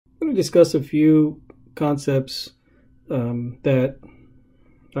to discuss a few concepts that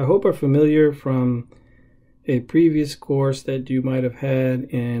I hope are familiar from a previous course that you might have had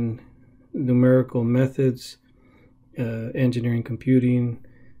in numerical methods, engineering computing,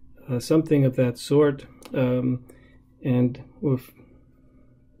 something of that sort. And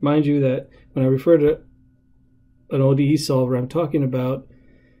mind you that when I refer to an ODE solver, I'm talking about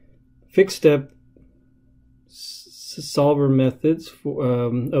fixed step solver methods for,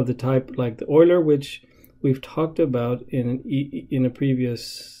 of the type like the Euler, which we've talked about in a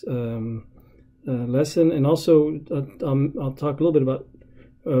previous lesson, and also I'll talk a little bit about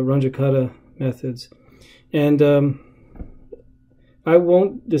Runge-Kutta methods. And I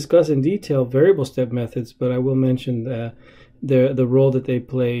won't discuss in detail variable step methods, but I will mention the role that they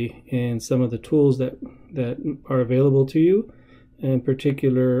play in some of the tools that are available to you, in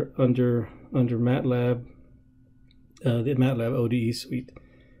particular under MATLAB, the MATLAB ODE suite.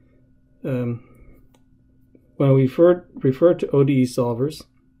 When we refer to ODE solvers,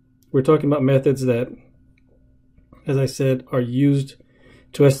 we're talking about methods that, as I said, are used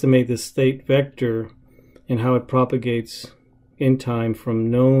to estimate the state vector and how it propagates in time from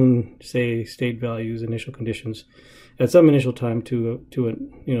known, say, state values, initial conditions, at some initial time to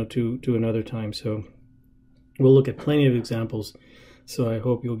another time. So we'll look at plenty of examples. So I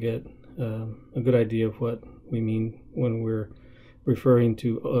hope you'll get a good idea of what we mean when we're referring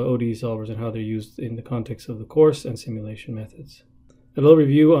to ODE solvers and how they're used in the context of the course and simulation methods. A little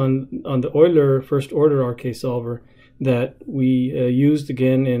review on the Euler first order RK solver that we used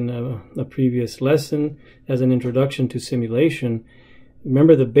again in a previous lesson as an introduction to simulation.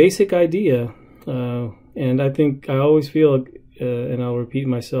 Remember the basic idea, and I think I always feel, and I'll repeat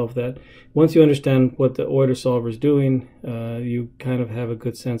myself, that once you understand what the Euler solver is doing, you kind of have a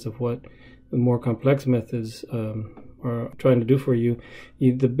good sense of what the more complex methods are trying to do for you.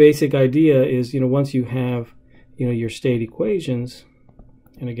 The basic idea is, once you have, your state equations,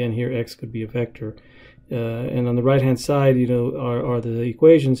 and again here x could be a vector, and on the right hand side, are the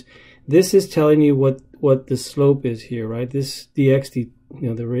equations. This is telling you what the slope is here, right? This dx,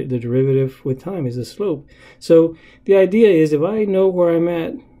 the derivative with time is the slope. So the idea is, if I know where I'm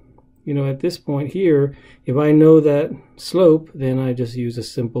at, at this point here, if I know that slope, then I just use a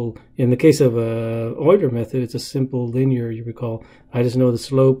simple, in the case of a Euler method, it's a simple linear, you recall. I just know the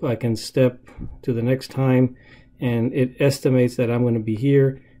slope, I can step to the next time, and it estimates that I'm going to be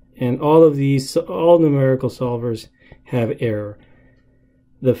here. And all numerical solvers have error.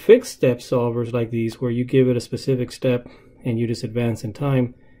 The fixed step solvers like these, where you give it a specific step and you just advance in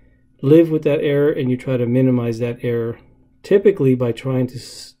time, live with that error, and you try to minimize that error, typically by trying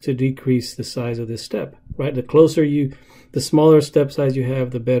to decrease the size of this step, right? The smaller step size you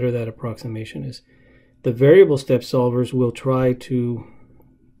have, the better that approximation is. The variable step solvers will try to,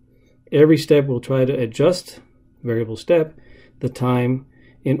 every step will try to adjust variable step, the time,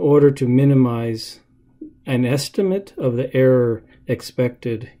 in order to minimize an estimate of the error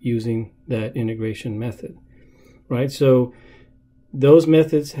expected using that integration method, right? So those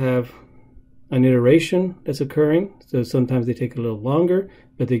methods have an iteration that's occurring, so sometimes they take a little longer,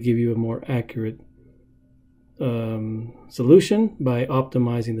 but they give you a more accurate solution by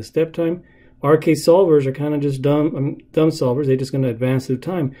optimizing the step time. RK solvers are kind of just dumb solvers. They're just going to advance through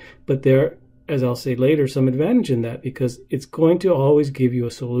time, but they're, as I'll say later, some advantage in that, because it's going to always give you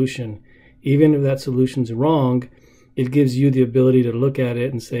a solution. Even if that solution's wrong, it gives you the ability to look at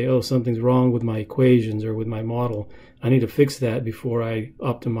it and say, oh, something's wrong with my equations or with my model. I need to fix that before I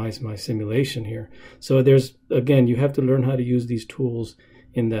optimize my simulation here. So there's, again, you have to learn how to use these tools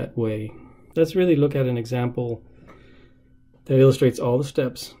in that way. Let's really look at an example that illustrates all the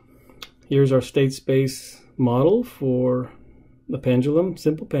steps. Here's our state space model for the pendulum,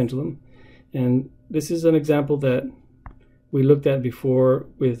 simple pendulum. And this is an example that we looked at before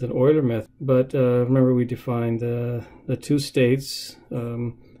with an Euler method. But remember, we defined the two states,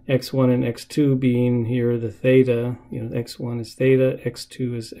 x1 and x2 being here the theta. X1 is theta,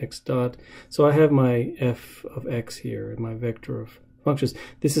 x2 is x dot. So I have my f of x here, my vector of functions.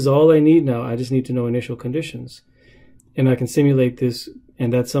 This is all I need now. I just need to know initial conditions. And I can simulate this,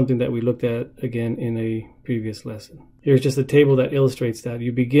 and that's something that we looked at again in a previous lesson. Here's just a table that illustrates that.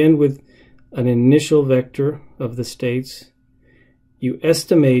 You begin with an initial vector of the states. You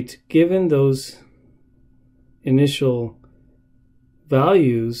estimate, given those initial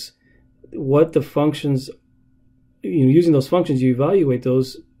values, what the functions, using those functions, you evaluate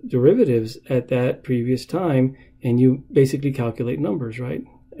those derivatives at that previous time, and you basically calculate numbers, right?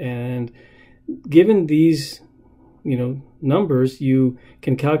 And given these numbers, you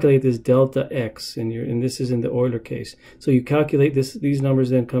can calculate this delta x, and this is in the Euler case. So you calculate these numbers,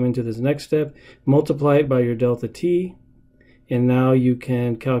 then come into this next step, multiply it by your delta t, and now you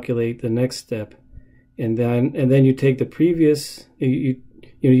can calculate the next step, and then you take the previous, you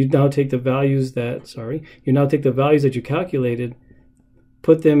now take the values that you calculated,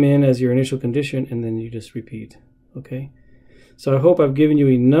 put them in as your initial condition, and then you just repeat. Okay, so I hope I've given you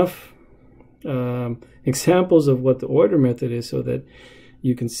enough examples of what the Euler method is so that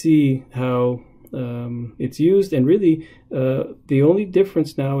you can see how it's used. And really the only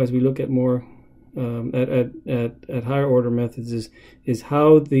difference now, as we look at more at higher order methods, is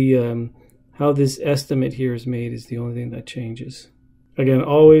how this estimate here is made is the only thing that changes. Again,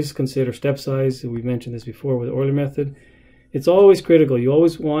 always consider step size. We mentioned this before with the Euler method. It's always critical. You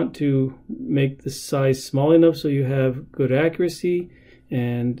always want to make the size small enough so you have good accuracy,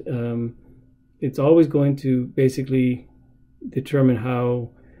 and it's always going to basically determine how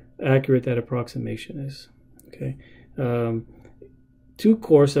accurate that approximation is. Okay, too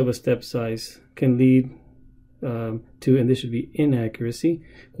coarse of a step size can lead to, and this should be inaccuracy,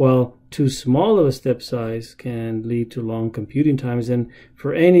 while too small of a step size can lead to long computing times. And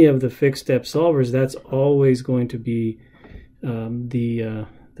for any of the fixed step solvers, that's always going to be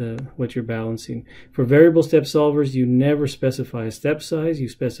what you're balancing. For variable step solvers, you never specify a step size. You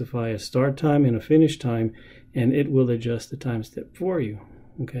specify a start time and a finish time, and it will adjust the time step for you.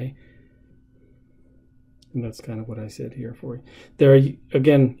 Okay, and that's kind of what I said here for you. There are,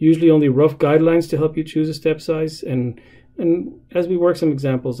 again, usually only rough guidelines to help you choose a step size, and as we work some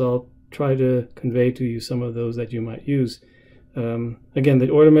examples, I'll try to convey to you some of those that you might use. Again, the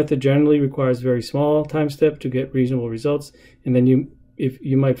Euler method generally requires very small time step to get reasonable results, and then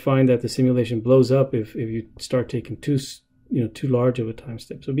you might find that the simulation blows up if you start taking too large of a time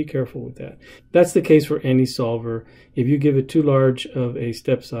step. So be careful with that. That's the case for any solver. If you give it too large of a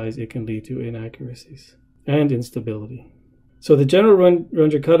step size, it can lead to inaccuracies and instability. So the general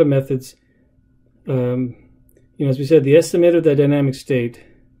Runge-Kutta methods, as we said, the estimate of the dynamic state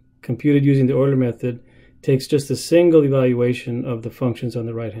computed using the Euler method takes just a single evaluation of the functions on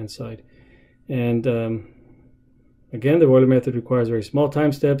the right-hand side. And again, the Euler method requires very small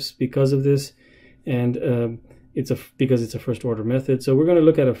time steps because of this, and because it's a first-order method. So we're going to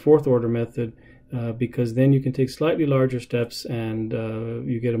look at a fourth-order method because then you can take slightly larger steps and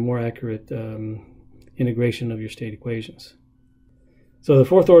you get a more accurate integration of your state equations. So the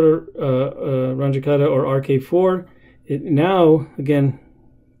fourth-order Runge-Kutta, or RK4, now again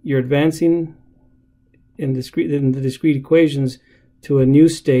you're advancing in the discrete equations to a new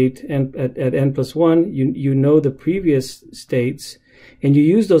state, and at n+1 you know the previous states, and you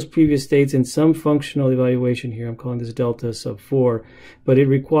use those previous states in some functional evaluation. Here I'm calling this delta sub 4, but it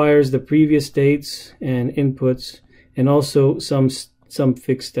requires the previous states and inputs and also some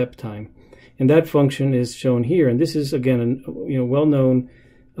fixed step time, and that function is shown here. And this is again a well-known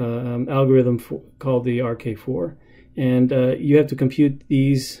algorithm called the RK4, and you have to compute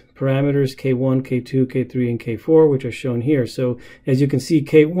these parameters K1, K2, K3, and K4, which are shown here. So as you can see,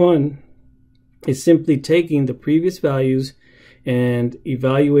 K1 is simply taking the previous values and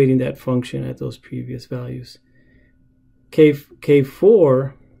evaluating that function at those previous values.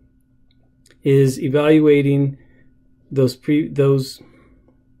 K4 is evaluating those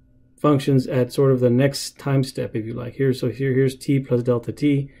functions at sort of the next time step, if you like. Here's t plus delta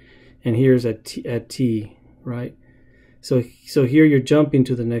t, and here's at t, right? So here you're jumping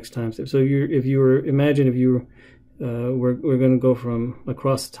to the next time step. So if you were we're going to go from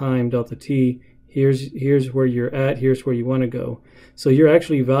across time delta t. Here's where you're at. Here's where you want to go. So you're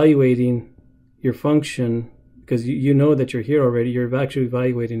actually evaluating your function because you know that you're here already. You're actually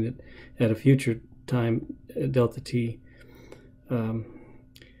evaluating it at a future time delta t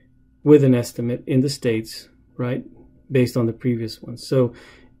with an estimate in the states, right, based on the previous ones. So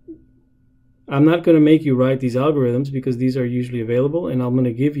I'm not going to make you write these algorithms because these are usually available, and I'm going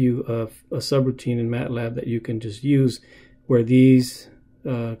to give you a subroutine in MATLAB that you can just use where these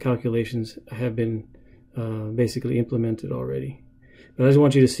calculations have been basically implemented already. But I just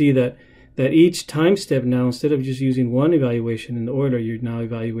want you to see that each time step now, instead of just using one evaluation in the Euler, you're now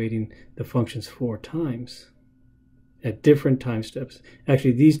evaluating the functions 4 times at different time steps.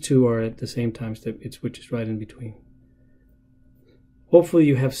 Actually, these two are at the same time step, which is right in between. Hopefully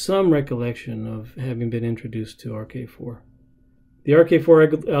you have some recollection of having been introduced to RK4. The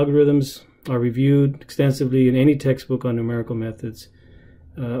RK4 algorithms are reviewed extensively in any textbook on numerical methods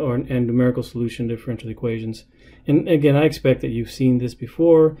and numerical solution differential equations. And again, I expect that you've seen this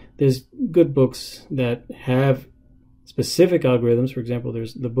before. There's good books that have specific algorithms. For example,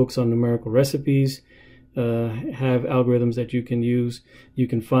 there's the books on numerical recipes. have algorithms that you can use. You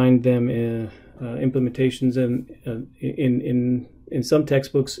can find them in implementations in some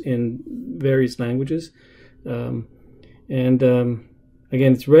textbooks in various languages.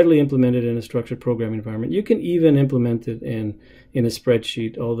 Again, it's readily implemented in a structured programming environment. You can even implement it in a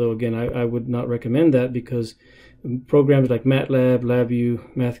spreadsheet, although again, I would not recommend that because programs like MATLAB,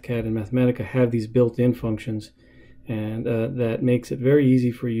 LabVIEW, MathCAD, and Mathematica have these built-in functions, and that makes it very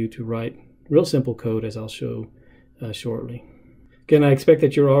easy for you to write real simple code, as I'll show shortly. Again, I expect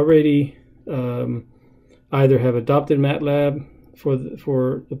that you're already either have adopted MATLAB for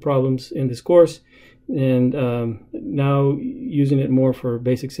the problems in this course, and now using it more for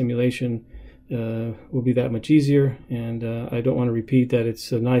basic simulation will be that much easier. And I don't want to repeat that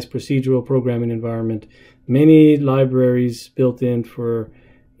it's a nice procedural programming environment. Many libraries built in for,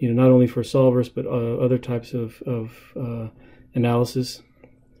 not only for solvers, but other types of analysis.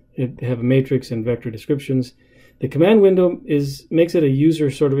 They have a matrix and vector descriptions. The command window makes it a user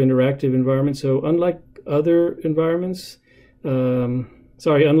sort of interactive environment. So unlike other environments,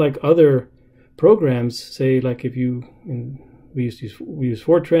 unlike other programs, say like if we use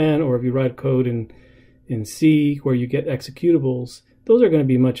Fortran, or if you write code in C where you get executables, those are going to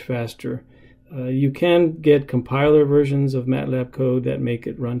be much faster. You can get compiler versions of MATLAB code that make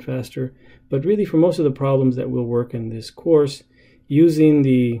it run faster, but really for most of the problems that will work in this course, using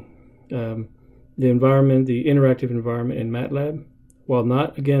the environment, the interactive environment in MATLAB, while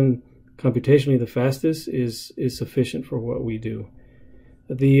not again computationally the fastest, is sufficient for what we do.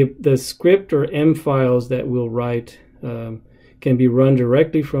 The script or M files that we'll write can be run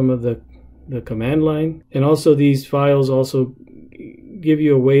directly from the command line, and also these files also give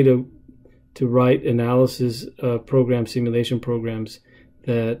you a way to write analysis program simulation programs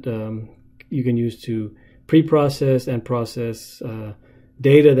that you can use to pre-process and process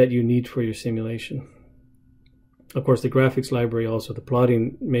data that you need for your simulation. Of course, the graphics library, also the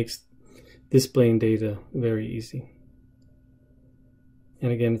plotting, makes displaying data very easy.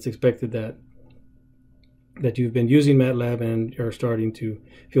 And again, it's expected that you've been using MATLAB and are starting to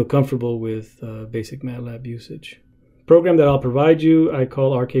feel comfortable with basic MATLAB usage. Program that I'll provide you, I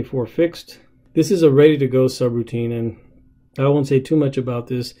call RK4 Fixed. This is a ready-to-go subroutine, and I won't say too much about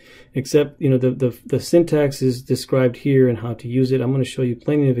this, except the syntax is described here and how to use it. I'm going to show you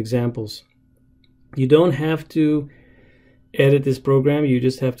plenty of examples. You don't have to edit this program, you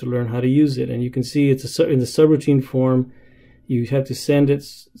just have to learn how to use it. And you can see it's in the subroutine form. You have to send it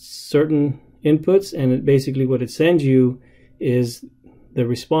certain inputs, and basically what it sends you is the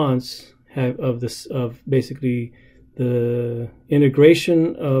response of basically the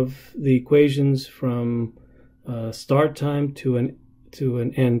integration of the equations from start time to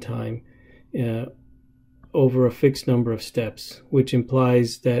an end time over a fixed number of steps, which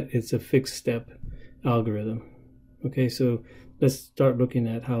implies that it's a fixed step algorithm. Okay, so let's start looking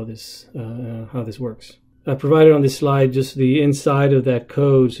at how this works. I provided on this slide just the inside of that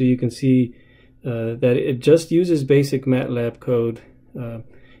code, so you can see that it just uses basic MATLAB code.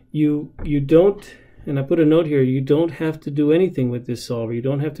 You don't, and I put a note here, you don't have to do anything with this solver. You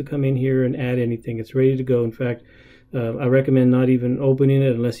don't have to come in here and add anything. It's ready to go. In fact, I recommend not even opening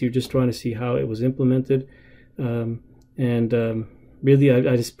it unless you're just trying to see how it was implemented. Really,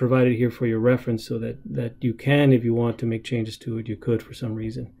 I just provided here for your reference so that you can, if you want to make changes to it, you could for some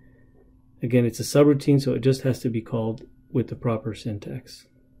reason. Again, it's a subroutine, so it just has to be called with the proper syntax.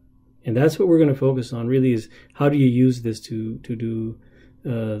 And that's what we're going to focus on, really, is how do you use this to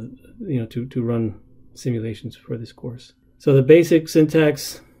run simulations for this course. So the basic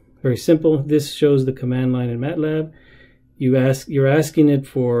syntax, very simple. This shows the command line in MATLAB. You're asking it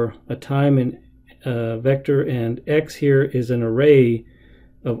for a time and vector, and X here is an array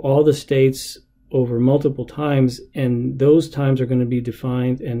of all the states over multiple times, and those times are going to be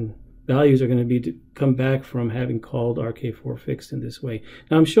defined, and values are going to be come back from having called RK4 Fixed in this way.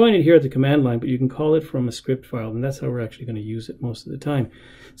 Now I'm showing it here at the command line, but you can call it from a script file, and that's how we're actually going to use it most of the time.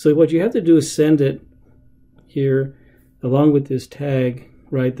 So what you have to do is send it here along with this tag,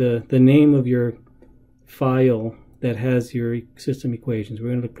 right, the name of your file that has your system equations. We're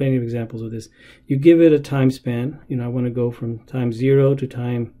going to look plenty of examples of this. You give it a time span. I want to go from time 0 to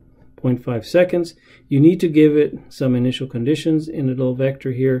time 0.5 seconds. You need to give it some initial conditions in a little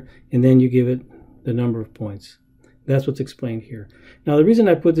vector here, and then you give it the number of points. That's what's explained here. Now, the reason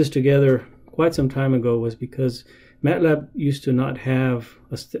I put this together quite some time ago was because MATLAB used to not have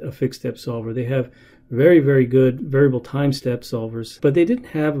a fixed step solver. They have very, very good variable time step solvers, but they didn't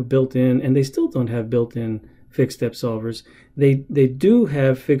have a built-in, and they still don't have built-in fixed step solvers. They do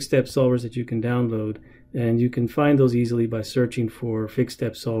have fixed step solvers that you can download, And you can find those easily by searching for fixed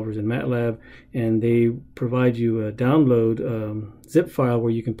step solvers in MATLAB, and they provide you a download zip file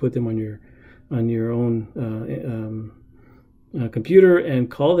where you can put them on your own computer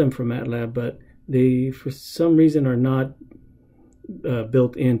and call them from MATLAB, but they for some reason are not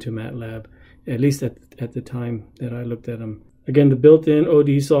built into MATLAB, at least at the time that I looked at them. Again, the built-in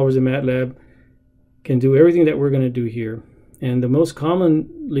ODE solvers in MATLAB can do everything that we're going to do here, and the most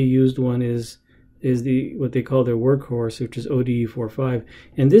commonly used one is what they call their workhorse, which is ODE 4.5,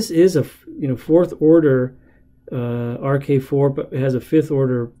 and this is a fourth order RK4, but it has a fifth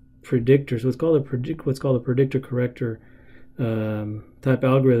order predictor, so it's called what's called a predictor corrector type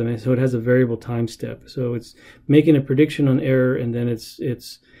algorithm, and so it has a variable time step. So it's making a prediction on error, and then it's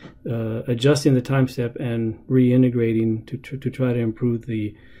adjusting the time step and reintegrating to try to improve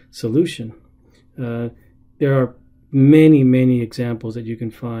the solution. There are many examples that you can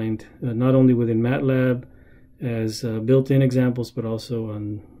find, not only within MATLAB as built-in examples, but also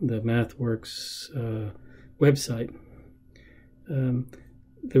on the MathWorks website.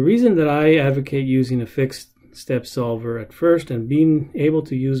 The reason that I advocate using a fixed step solver at first and being able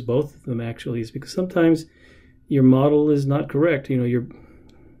to use both of them actually is because sometimes your model is not correct. You're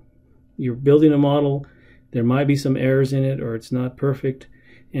building a model, there might be some errors in it, or it's not perfect.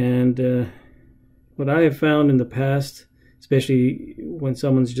 And what I have found in the past, especially when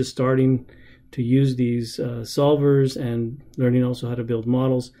someone's just starting to use these solvers and learning also how to build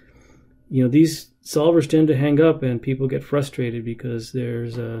models, these solvers tend to hang up and people get frustrated because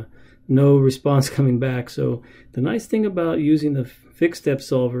there's no response coming back. So the nice thing about using the fixed step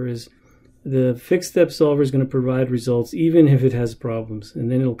solver is the fixed step solver is going to provide results even if it has problems,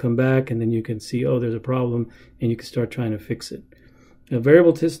 and then it'll come back and then you can see, oh, there's a problem, and you can start trying to fix it.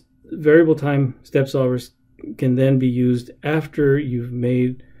 Variable time step solvers can then be used after you've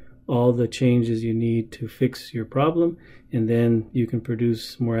made all the changes you need to fix your problem, and then you can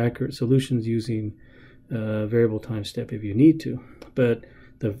produce more accurate solutions using variable time step if you need to. But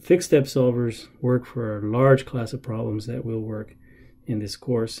the fixed step solvers work for a large class of problems that will work in this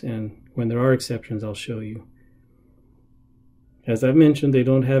course, and when there are exceptions, I'll show you. As I've mentioned, they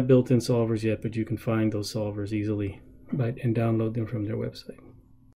don't have built-in solvers yet, but you can find those solvers easily and download them from their website.